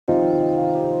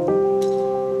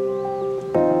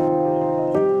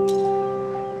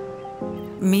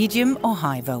Medium or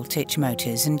high voltage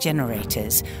motors and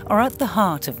generators are at the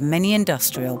heart of many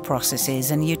industrial processes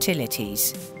and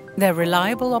utilities. Their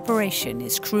reliable operation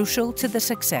is crucial to the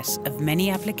success of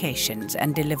many applications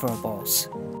and deliverables.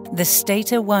 The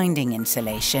stator winding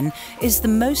insulation is the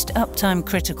most uptime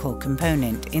critical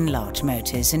component in large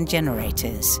motors and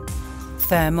generators.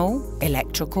 Thermal,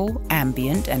 electrical,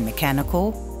 ambient and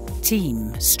mechanical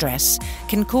team stress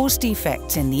can cause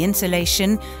defects in the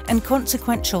insulation and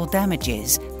consequential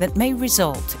damages that may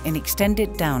result in extended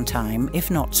downtime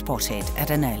if not spotted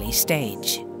at an early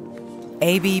stage.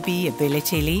 ABB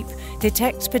Ability LEAP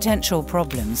detects potential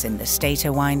problems in the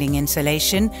stator winding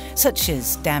insulation, such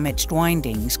as damaged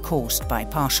windings caused by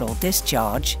partial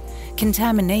discharge,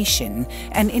 contamination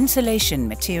and insulation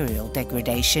material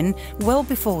degradation well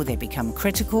before they become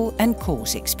critical and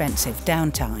cause expensive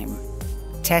downtime.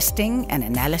 Testing and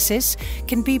analysis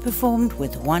can be performed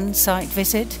with one site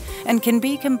visit and can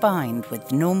be combined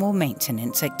with normal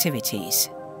maintenance activities.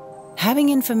 Having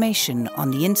information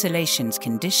on the insulation's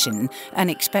condition and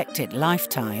expected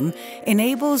lifetime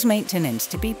enables maintenance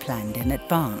to be planned in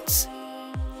advance.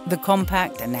 The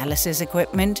compact analysis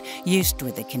equipment used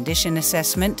with the condition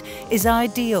assessment is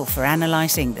ideal for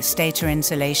analysing the stator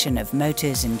insulation of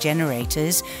motors and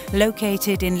generators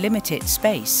located in limited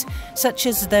space, such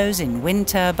as those in wind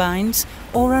turbines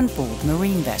or on board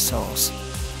marine vessels.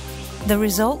 The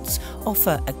results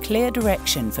offer a clear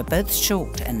direction for both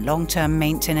short and long-term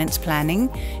maintenance planning,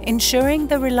 ensuring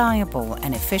the reliable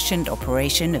and efficient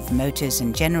operation of motors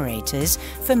and generators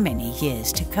for many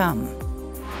years to come.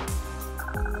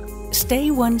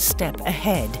 Stay one step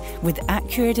ahead with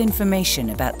accurate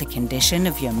information about the condition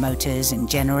of your motors and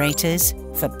generators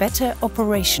for better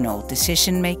operational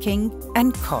decision-making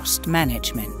and cost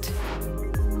management.